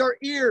us use our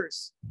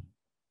ears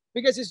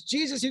because it's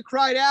Jesus who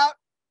cried out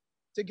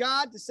to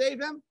God to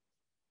save him.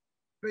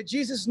 But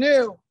Jesus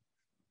knew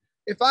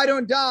if I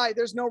don't die,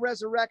 there's no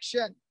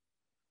resurrection.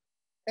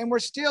 And we're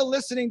still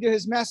listening to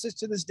his message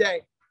to this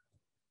day.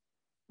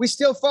 We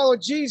still follow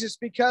Jesus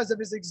because of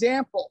his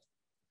example.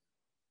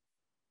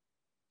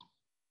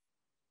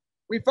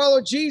 We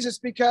follow Jesus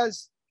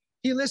because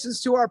he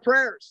listens to our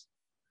prayers.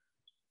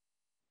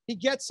 He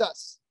gets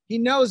us. He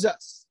knows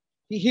us.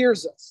 He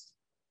hears us.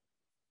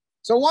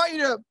 So I want you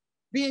to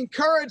be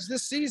encouraged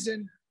this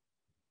season.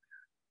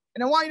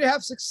 And I want you to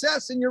have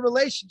success in your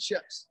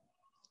relationships.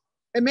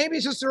 And maybe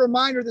it's just a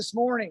reminder this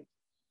morning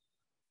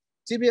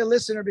to be a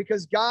listener,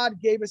 because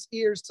God gave us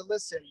ears to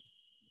listen.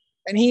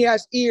 And he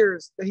has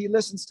ears that he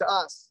listens to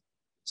us.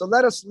 So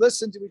let us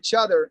listen to each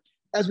other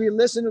as we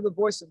listen to the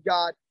voice of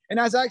God. And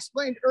as I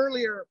explained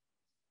earlier,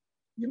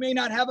 you may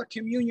not have a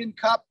communion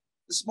cup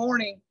this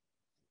morning.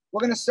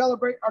 We're going to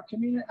celebrate our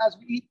communion as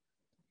we eat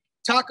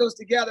tacos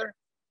together,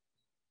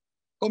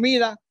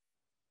 comida,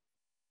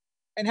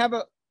 and have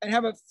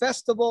a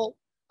festival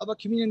of a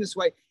communion this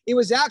way. It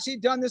was actually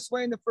done this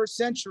way in the first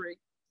century.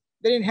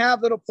 They didn't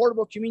have little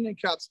portable communion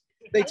cups.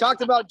 They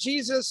talked about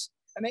Jesus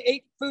and they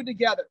ate food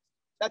together.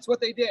 That's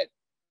what they did.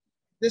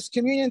 This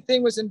communion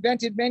thing was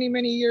invented many,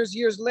 many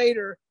years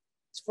later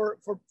for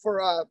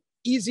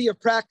easier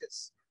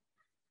practice.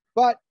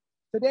 But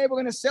today we're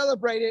going to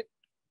celebrate it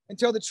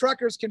until the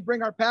truckers can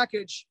bring our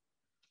package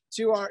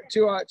to our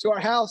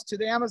house, to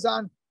the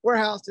Amazon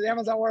warehouse,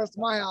 to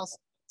my house,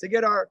 to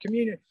get our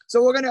communion.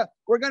 So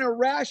we're gonna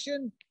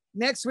ration.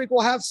 Next week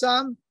we'll have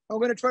some, and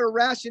we're gonna try to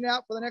ration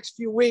out for the next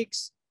few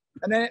weeks.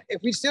 And then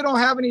if we still don't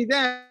have any,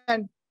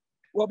 then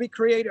we'll be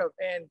creative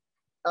and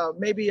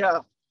maybe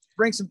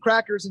bring some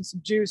crackers and some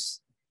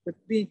juice, with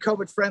being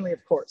COVID friendly,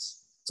 of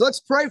course. So let's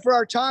pray for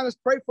our time. Let's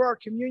pray for our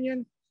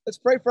communion. Let's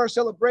pray for our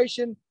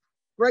celebration.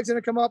 Greg's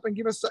gonna come up and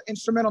give us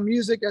instrumental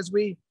music as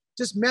we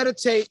just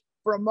meditate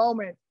for a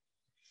moment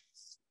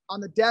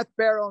on the death,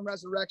 burial, and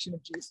resurrection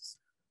of Jesus.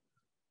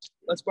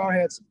 Let's bow our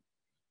heads.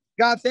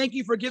 God, thank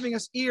you for giving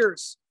us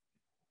ears.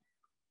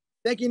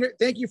 Thank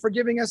you for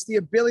giving us the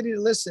ability to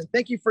listen.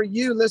 Thank you for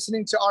you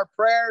listening to our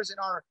prayers and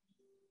our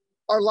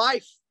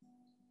life.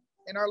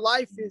 And our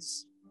life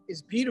is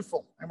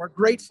beautiful, and we're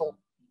grateful.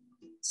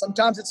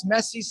 Sometimes it's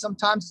messy,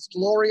 sometimes it's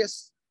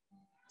glorious,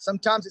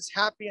 sometimes it's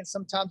happy, and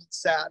sometimes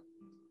it's sad.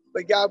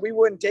 But God, we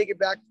wouldn't take it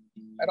back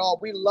at all.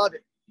 We love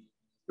it.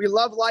 We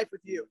love life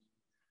with you,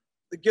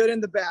 the good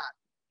and the bad.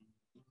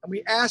 And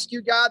we ask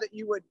you, God, that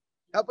you would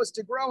help us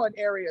to grow in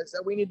areas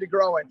that we need to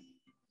grow in.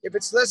 If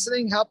it's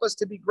listening, help us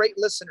to be great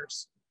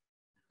listeners.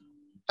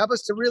 Help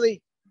us to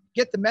really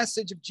get the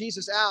message of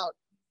Jesus out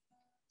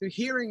through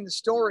hearing the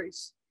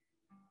stories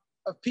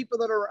of people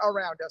that are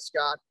around us,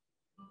 God.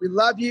 We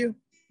love you.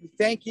 We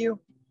thank you.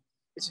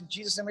 It's in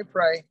Jesus' name we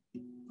pray.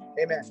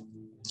 Amen.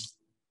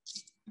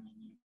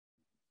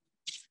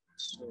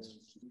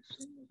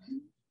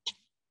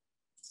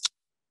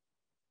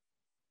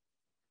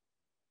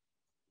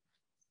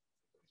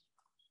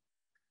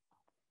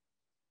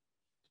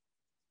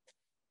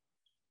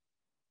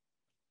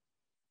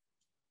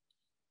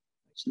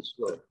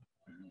 Slow.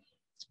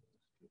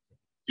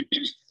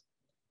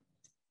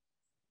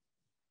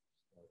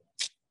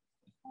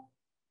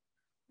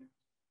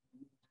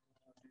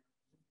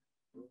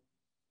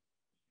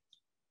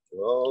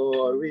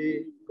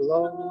 Glory,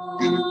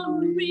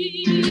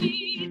 glory,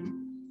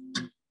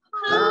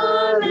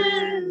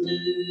 hallelujah.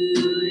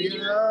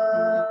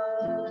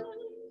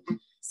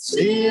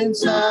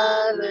 Since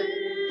I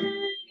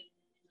laid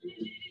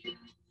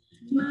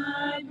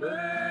my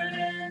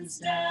burdens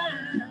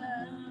down.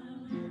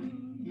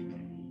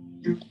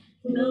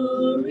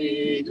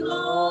 Glory,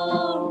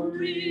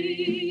 glory,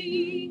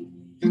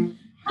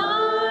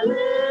 hallelujah.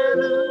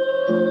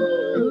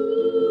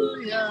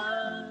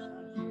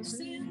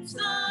 Since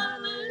I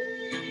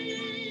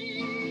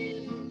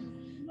laid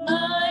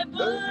my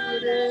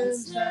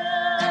burdens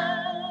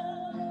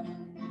down,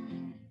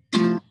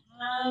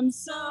 I'm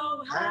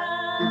so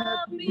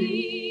happy,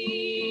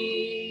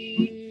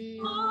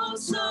 oh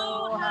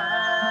so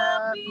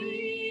happy.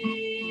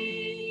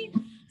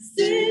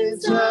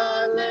 Since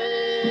I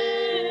laid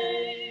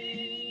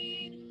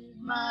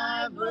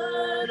my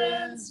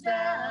burdens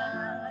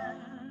down,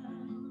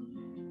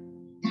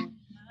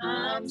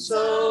 I'm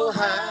so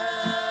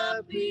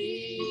happy,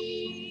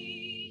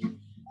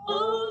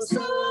 oh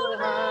so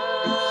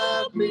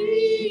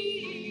happy.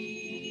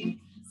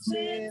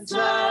 Since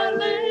I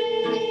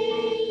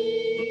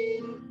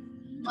laid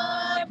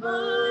my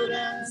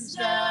burdens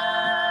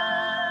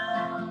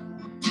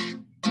down,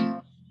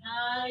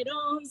 I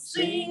don't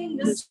sing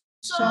the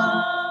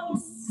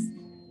songs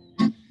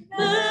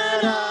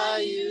that I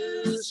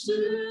used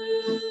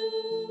to.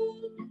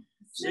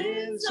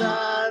 Since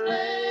I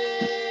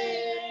laid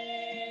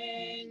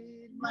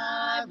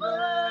my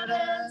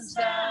burdens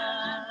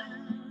down,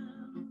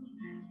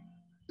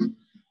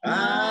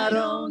 I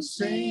don't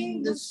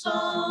sing the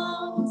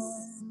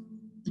songs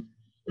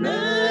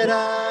that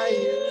I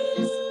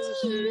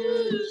used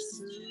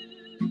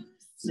to.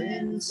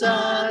 Since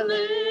I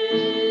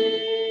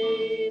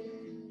laid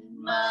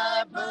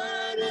my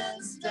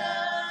burdens down,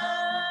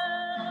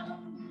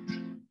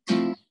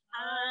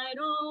 I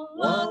don't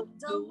walk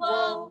the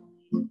walk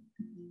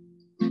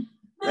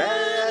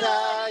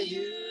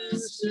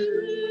used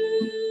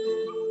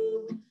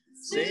to,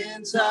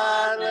 since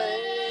I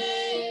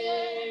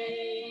laid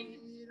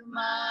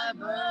my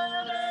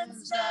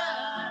burdens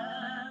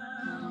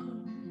down.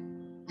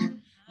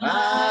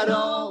 I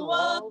don't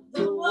walk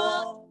the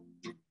walk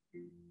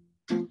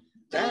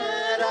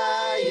that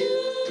I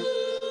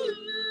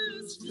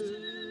used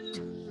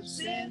to,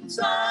 since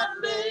I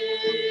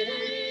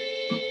laid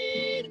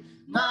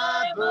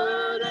my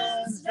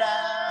burdens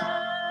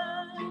down.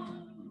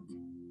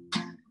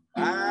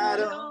 I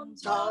don't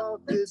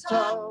talk the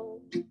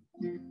talk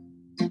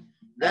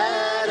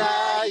that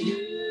I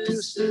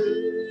used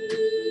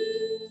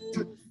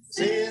to,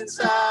 since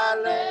I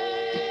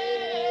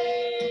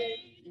laid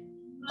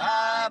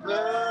my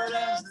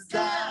burdens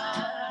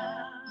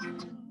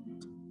down.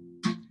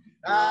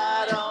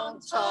 I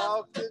don't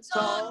talk the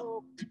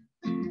talk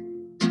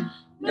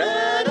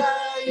that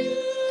I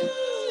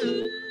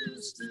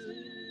used to,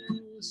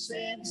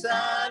 since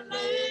I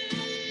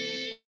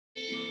laid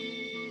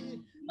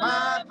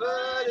my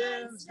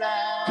burdens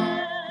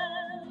down.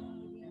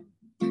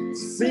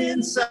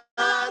 Since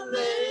I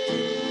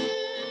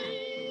laid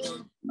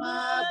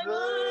my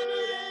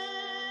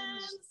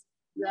burdens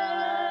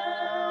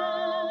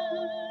down.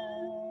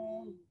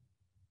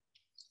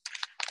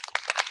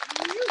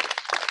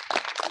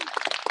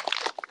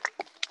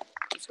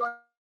 Let's go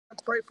and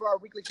pray for our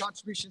weekly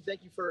contribution.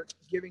 Thank you for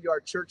giving to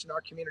our church and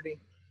our community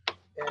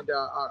and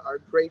our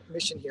great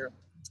mission here.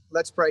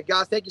 Let's pray.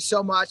 God, thank you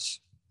so much.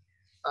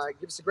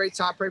 Give us a great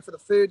time. Pray for the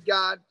food,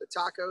 God, the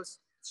tacos.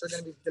 They're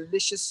going to be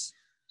delicious.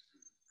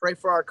 Pray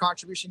for our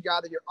contribution,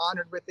 God, that you're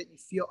honored with it. You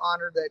feel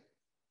honored that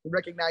we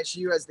recognize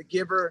you as the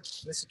giver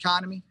in this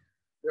economy.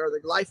 You are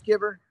the life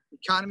giver,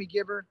 economy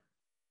giver.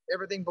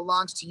 Everything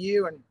belongs to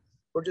you, and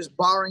we're just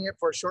borrowing it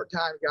for a short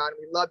time, God. And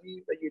we love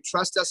you that you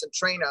trust us and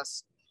train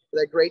us for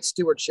that great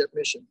stewardship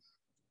mission.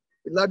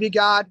 We love you,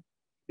 God.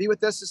 Be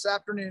with us this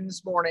afternoon,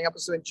 this morning. Help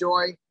us to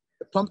enjoy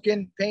the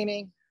pumpkin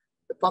painting,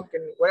 the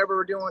pumpkin, whatever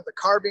we're doing with the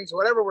carvings,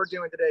 whatever we're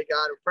doing today,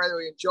 God. We pray that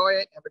we enjoy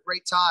it, have a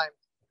great time,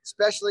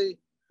 especially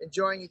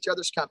enjoying each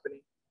other's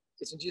company.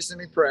 It's in Jesus'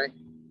 name we pray.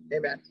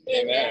 Amen.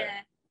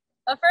 Amen.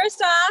 Well,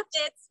 first off,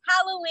 it's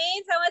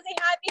Halloween, so I want to say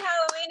happy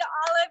Halloween to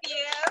all of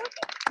you.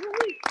 And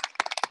we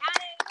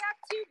have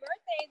two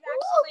birthdays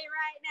actually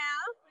right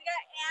now. We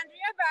got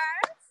Andrea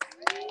Burns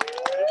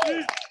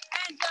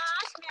and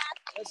Josh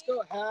Matthews. Let's go.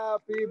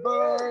 Happy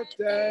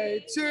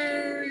birthday to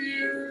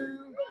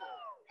you.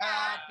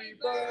 Happy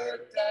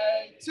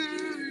birthday to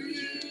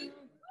you.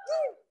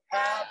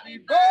 Happy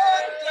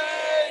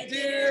birthday,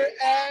 dear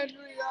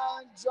Andrea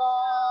and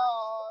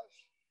Josh.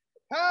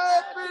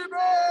 Happy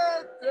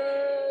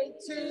birthday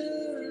to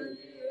you.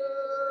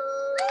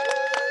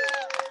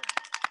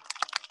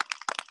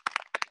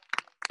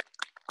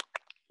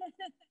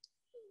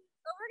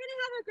 But we're going to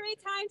have a great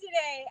time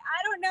today. I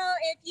don't know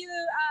if you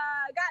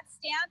got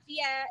stamped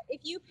yet.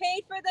 If you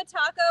paid for the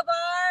taco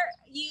bar,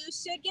 you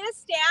should get a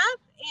stamp,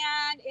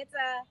 and it's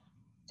a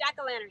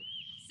jack-o'-lantern.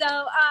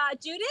 So,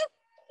 Judith,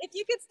 if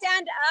you could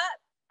stand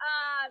up,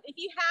 if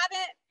you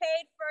haven't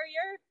paid for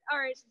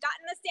or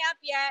gotten the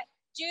stamp yet,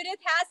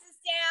 Judith has the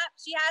stamp,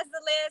 she has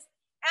the list,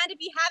 and if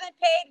you haven't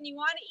paid and you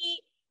want to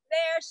eat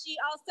there, she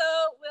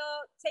also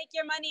will take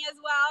your money as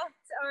well.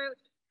 Or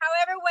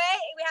however way,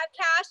 we have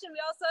cash, and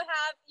we also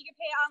have, you can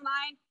pay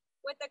online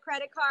with a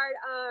credit card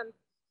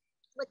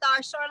with our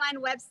Shoreline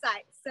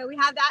website. So we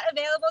have that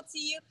available to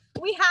you.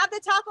 We have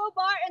the taco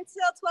bar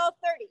until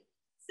 12:30.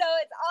 So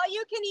it's all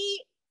you can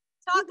eat,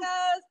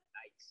 tacos,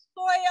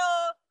 pollo,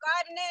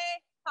 carne,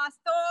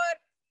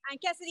 pastor, and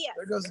quesadillas.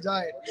 There goes the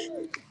diet.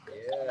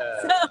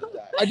 Yeah. So,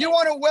 I do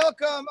want to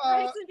welcome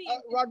Nice to meet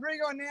you.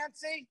 Rodrigo and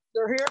Nancy.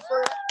 They're here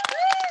for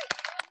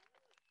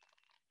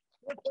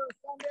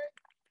Sunday.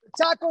 The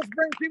tacos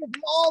bring people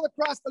from all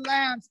across the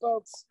lands,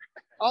 folks.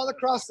 All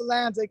across the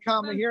lands they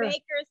come. from They're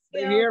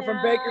Bakersfield here from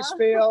now.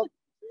 Bakersfield.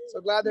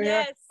 So glad they're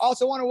here. Yes.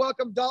 Also want to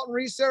welcome Dalton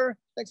Reeser.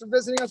 Thanks for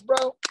visiting us,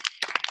 bro.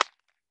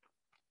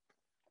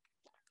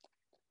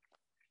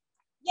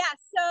 Yeah,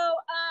 so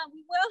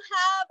we will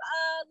have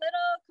a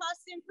little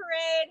costume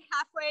parade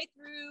halfway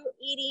through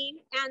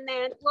eating, and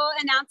then we'll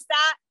announce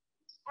that.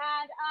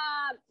 And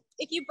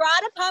if you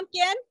brought a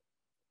pumpkin,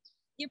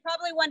 you're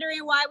probably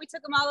wondering why we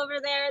took them all over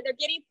there. They're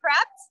getting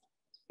prepped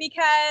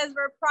because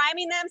we're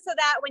priming them so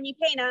that when you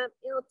paint them,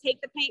 it'll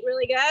take the paint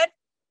really good.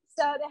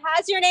 So it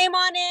has your name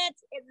on it,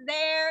 it's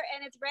there,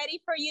 and it's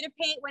ready for you to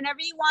paint whenever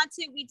you want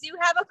to. We do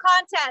have a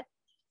contest.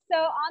 So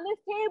on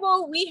this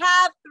table, we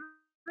have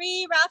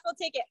 3 raffle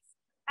tickets.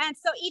 And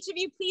so each of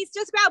you, please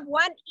just grab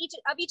one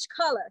of each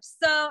color.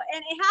 So, and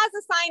it has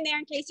a sign there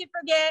in case you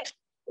forget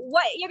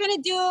what you're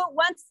gonna do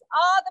once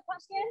all the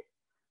pumpkins,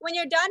 when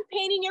you're done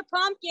painting your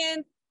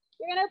pumpkin,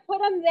 you're gonna put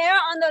them there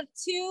on the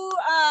 2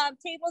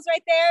 tables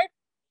right there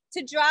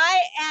to dry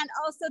and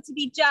also to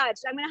be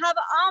judged. I'm gonna have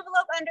an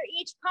envelope under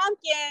each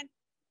pumpkin,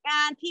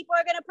 and people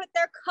are gonna put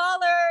their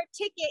color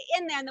ticket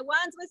in there. And the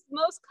ones with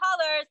most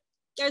colors,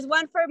 there's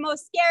one for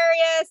most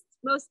scariest,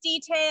 most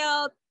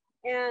detailed,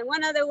 and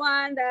one other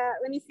one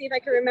that, let me see if I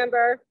can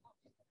remember.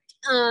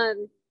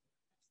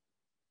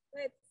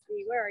 Let's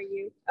see, where are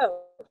you?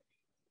 Oh,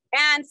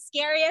 and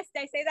scariest,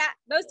 did I say that?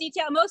 Most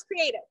detailed, most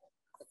creative.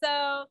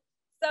 So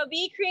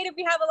be creative.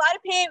 We have a lot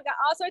of paint. We got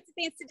all sorts of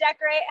things to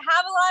decorate.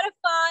 Have a lot of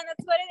fun.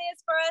 That's what it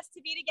is for us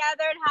to be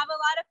together and have a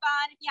lot of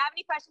fun. If you have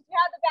any questions, we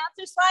have the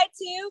bouncer slide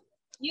too.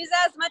 Use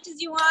that as much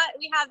as you want.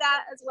 We have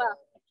that as well.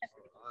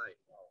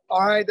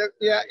 All right.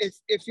 Yeah.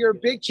 If you're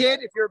a big kid,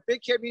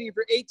 meaning if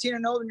you're 18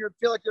 and older and you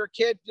feel like you're a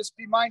kid, just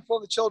be mindful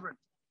of the children.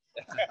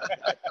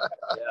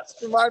 Yes.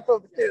 Be mindful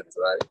of the kids,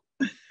 right?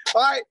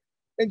 All right.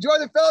 Enjoy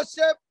the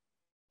fellowship.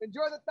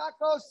 Enjoy the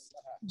tacos.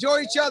 Enjoy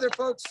each other,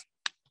 folks.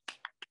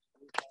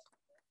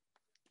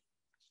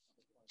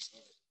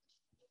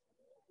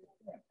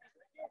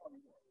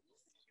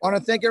 I want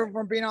to thank everyone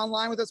for being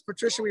online with us.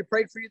 Patricia, we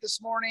prayed for you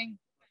this morning.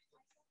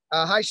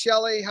 Hi,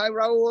 Shelly. Hi,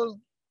 Raul.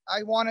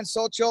 Hi, Juan and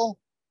Xochitl.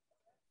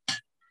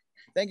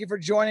 Thank you for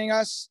joining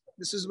us.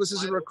 This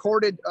is a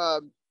recorded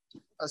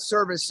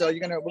service, so we're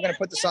gonna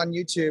put this on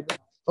YouTube.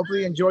 Hopefully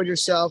you enjoyed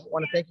yourself. I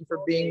want to thank you for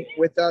being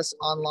with us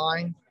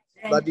online.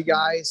 Love you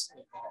guys.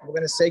 We're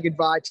gonna say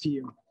goodbye to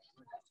you.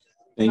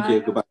 Thank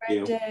you. Goodbye to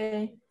you.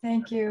 Day.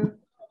 Thank you.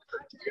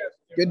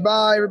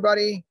 Goodbye,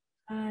 everybody.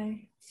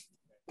 Bye.